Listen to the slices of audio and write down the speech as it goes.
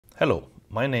Hello,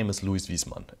 my name is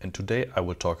Wiesmann and today I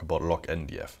will talk about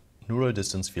LocNDF, Neural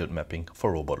Distance Field Mapping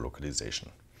for Robot Localization.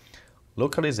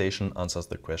 Localization answers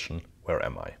the question, where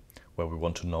am I? Where we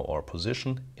want to know our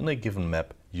position in a given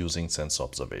map using sensor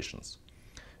observations.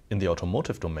 In the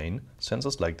automotive domain,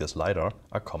 sensors like this LiDAR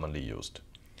are commonly used.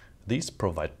 These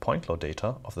provide point cloud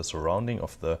data of the surrounding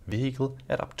of the vehicle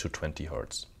at up to 20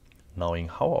 Hz. Knowing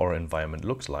how our environment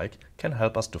looks like can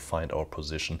help us to find our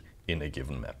position in a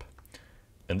given map.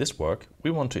 In this work,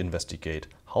 we want to investigate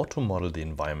how to model the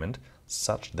environment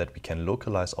such that we can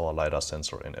localize our LiDAR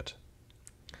sensor in it.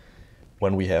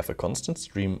 When we have a constant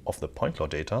stream of the point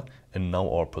cloud data and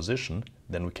know our position,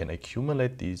 then we can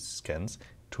accumulate these scans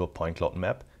to a point cloud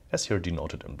map as here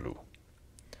denoted in blue.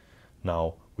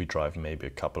 Now we drive maybe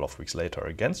a couple of weeks later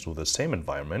again through the same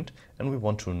environment and we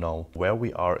want to know where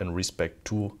we are in respect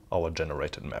to our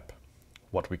generated map.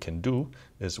 What we can do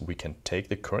is we can take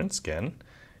the current scan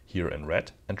here in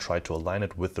red and try to align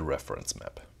it with the reference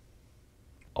map.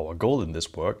 Our goal in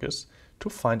this work is to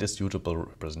find a suitable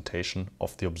representation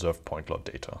of the observed point cloud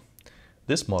data.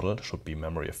 This model should be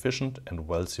memory efficient and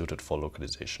well suited for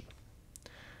localization.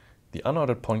 The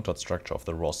unordered point cloud structure of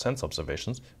the raw sensor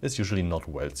observations is usually not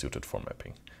well suited for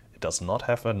mapping. It does not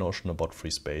have a notion about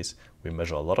free space, we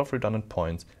measure a lot of redundant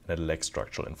points, and it lacks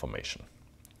structural information.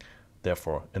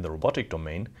 Therefore, in the robotic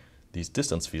domain, these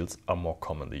distance fields are more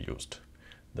commonly used.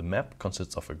 The map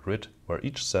consists of a grid where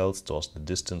each cell stores the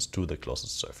distance to the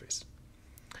closest surface.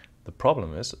 The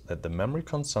problem is that the memory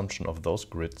consumption of those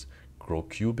grids grow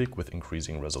cubic with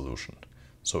increasing resolution.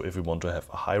 So if we want to have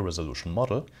a high resolution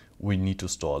model, we need to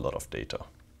store a lot of data.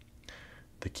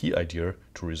 The key idea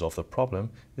to resolve the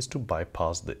problem is to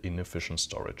bypass the inefficient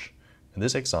storage. In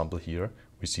this example here,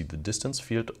 we see the distance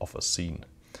field of a scene.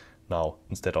 Now,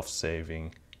 instead of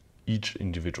saving each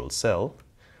individual cell,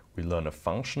 we learn a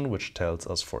function which tells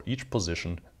us for each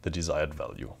position the desired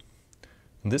value.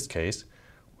 In this case,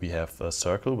 we have a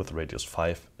circle with radius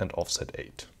 5 and offset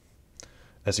 8.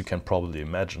 As you can probably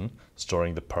imagine,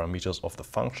 storing the parameters of the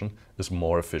function is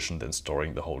more efficient than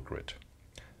storing the whole grid.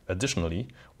 Additionally,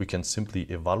 we can simply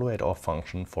evaluate our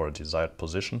function for a desired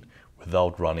position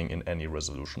without running in any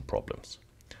resolution problems.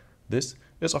 This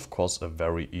is of course a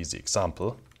very easy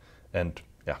example, and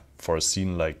for a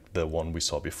scene like the one we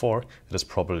saw before, it is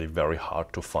probably very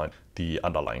hard to find the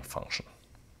underlying function.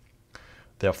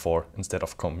 Therefore, instead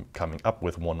of coming up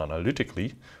with one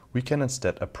analytically, we can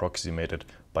instead approximate it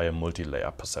by a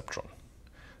multi-layer perceptron.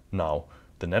 Now,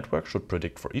 the network should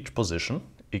predict for each position,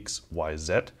 x, y,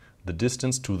 z, the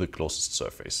distance to the closest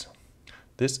surface.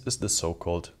 This is the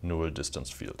so-called neural distance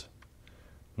field.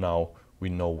 Now, we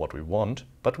know what we want,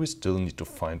 but we still need to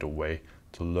find a way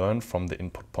to learn from the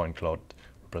input point cloud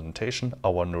representation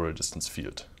our neural distance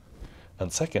field.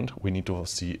 And second, we need to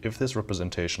see if this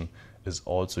representation is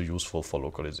also useful for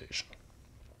localization.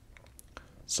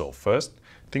 So first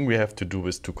thing we have to do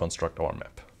is to construct our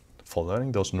map. For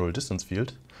learning those neural distance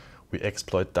fields, we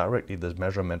exploit directly the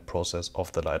measurement process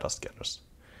of the LiDAR scanners.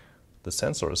 The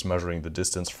sensor is measuring the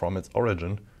distance from its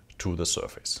origin to the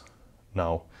surface.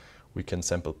 Now, we can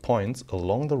sample points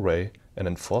along the ray and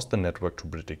enforce the network to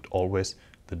predict always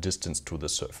the distance to the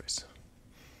surface.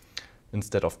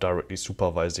 Instead of directly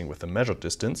supervising with the measured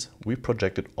distance, we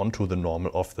project it onto the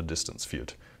normal of the distance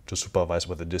field to supervise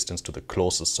with the distance to the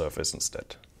closest surface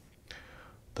instead.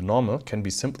 The normal can be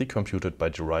simply computed by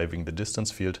deriving the distance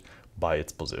field by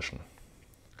its position.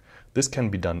 This can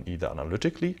be done either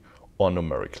analytically or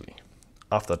numerically.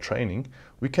 After training,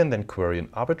 we can then query an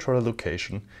arbitrary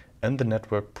location and the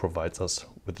network provides us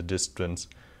with the distance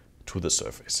to the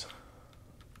surface.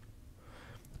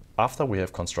 After we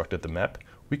have constructed the map,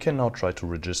 we can now try to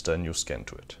register a new scan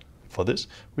to it. For this,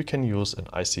 we can use an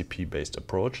ICP-based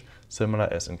approach, similar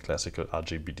as in classical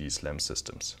RGBD SLAM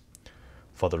systems.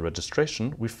 For the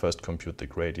registration, we first compute the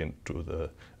gradient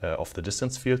of the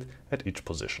distance field at each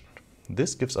position.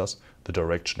 This gives us the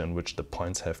direction in which the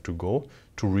points have to go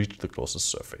to reach the closest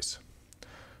surface.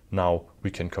 Now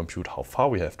we can compute how far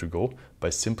we have to go by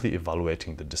simply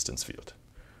evaluating the distance field.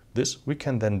 This we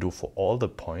can then do for all the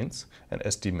points and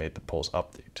estimate the pose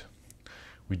update.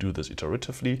 We do this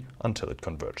iteratively until it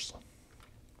converges.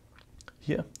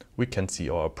 Here we can see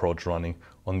our approach running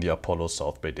on the Apollo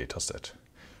South Bay dataset.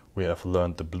 We have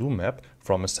learned the blue map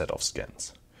from a set of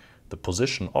scans. The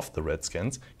position of the red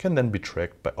scans can then be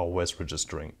tracked by always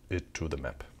registering it to the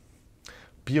map.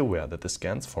 Be aware that the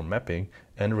scans for mapping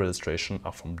and registration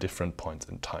are from different points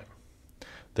in time.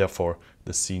 Therefore,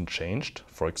 the scene changed,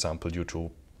 for example due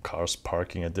to cars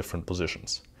parking at different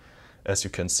positions. As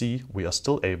you can see, we are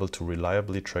still able to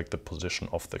reliably track the position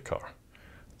of the car.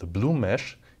 The blue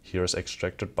mesh here is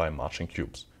extracted by marching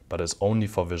cubes, but is only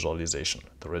for visualization.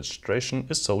 The registration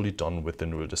is solely done with the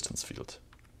neural distance field.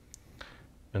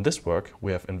 In this work,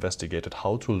 we have investigated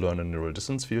how to learn a neural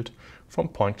distance field from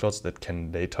point clouds that can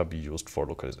later be used for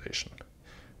localization.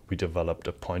 We developed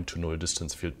a point-to-neural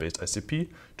distance field-based ICP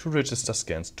to register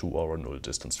scans to our neural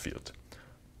distance field.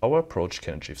 Our approach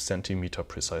can achieve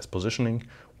centimeter-precise positioning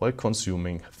while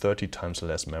consuming 30 times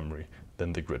less memory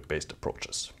than the grid-based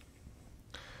approaches.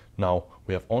 Now,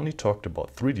 we have only talked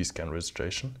about 3D scan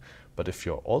registration, but if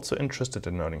you're also interested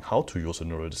in learning how to use a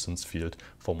neural distance field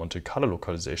for Monte Carlo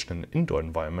localization in an indoor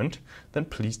environment, then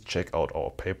please check out our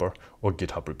paper or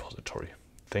GitHub repository.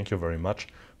 Thank you very much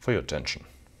for your attention.